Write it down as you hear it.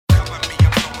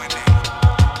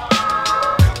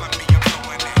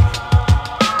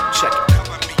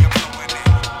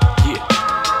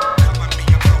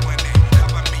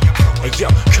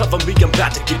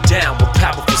get down with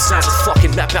powerful sounds. A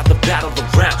fucking map out the battle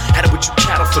around. Had it with you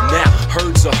cattle for now.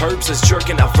 Herds of herbs as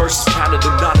jerking out verses pounded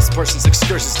in honest person's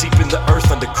excursions deep in the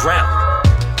earth underground.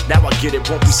 Now I get it,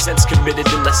 won't be sense committed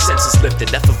unless sense is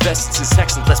lifted. Effervescence is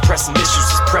hexing, less pressing issues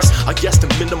is pressed. I guess the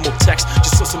minimal text,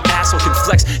 just so some asshole can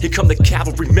flex. Here come the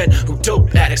cavalrymen who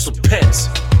dope addicts with pens.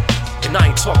 And I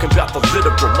ain't talking about the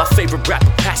literal. My favorite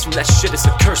rapper passed from that shit is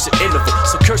a cursed interval.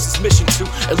 So Curse's mission to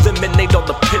eliminate all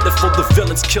the pitiful. The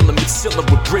villains kill him and seal him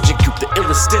with bridging goop. The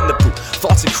illest in the boot.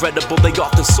 Thoughts incredible, they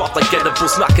often soft like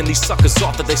edibles. Knocking these suckers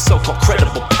off of they so-called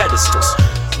credible pedestals.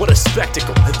 What a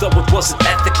spectacle, and though it wasn't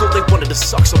ethical, they wanted to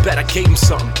suck so bad I gave them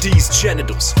something, these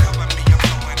genitals.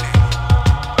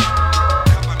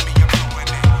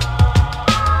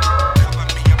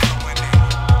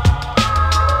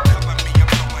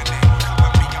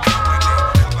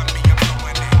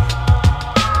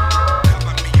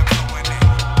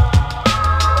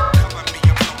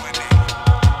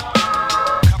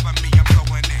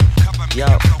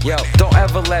 Yo, don't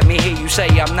ever let me hear you say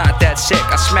I'm not that sick.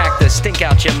 I smack the stink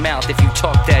out your mouth if you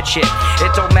talk that shit.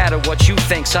 It don't matter what you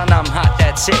think, son, I'm hot,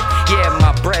 that's it. Yeah,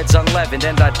 my bread's unleavened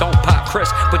and I don't pop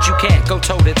crisp, but you can't go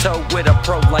toe to toe with a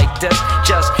pro like this.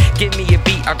 Just give me a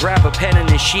beat, I grab a pen and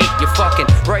a sheet. You're fucking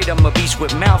right, I'm a beast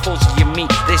with mouthfuls of your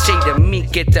meat. They say the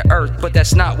meat get the earth, but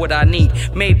that's not what I need.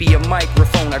 Maybe a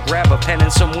microphone, I grab a pen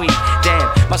and some weed. Damn,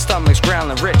 my stomach's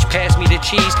growling rich, pass me the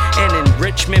cheese. An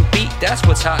enrichment beat, that's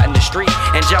what's hot in the street.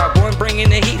 And Goin bringing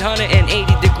the heat, 180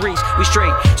 degrees. We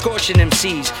straight, scorching them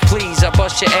seas. Please, I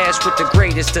bust your ass with the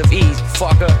greatest of ease,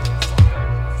 fucker.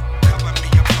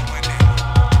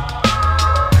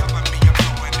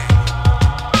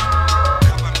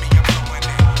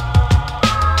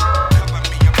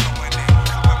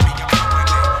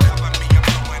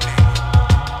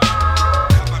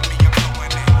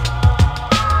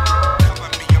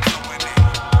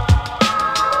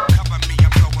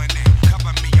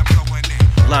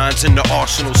 Lines in the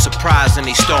arsenal, surprising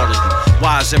they startled you.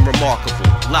 Wise and remarkable,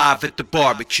 live at the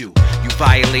barbecue. You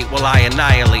violate while I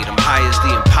annihilate. I'm high as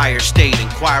the Empire State.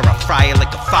 Inquire, I fry it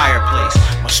like a fireplace.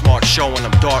 My smart showing,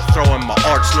 I'm dart throwing. My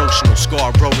art's notional.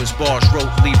 Scar Broden's bars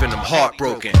wrote, leaving them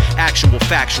heartbroken. Actual,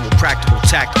 factual, practical,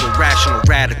 tactical, rational,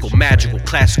 radical, magical,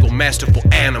 classical, masterful,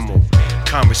 animal.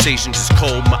 Conversations is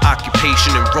cold. My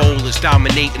occupation and role is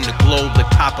dominating the globe like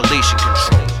population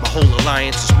control. My whole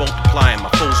alliance is multiplying. My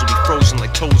foes will be frozen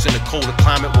like toes in a colder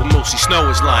climate where mostly snow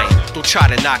is lying. Don't try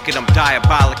to knock it, I'm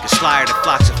diabolic. A slyer that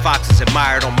flocks of foxes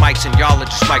admired on mics and y'all are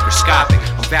just microscopic.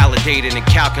 I'm validated and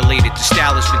calculated. The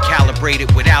style has been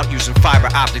calibrated without using fiber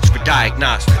optics for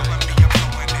diagnostics.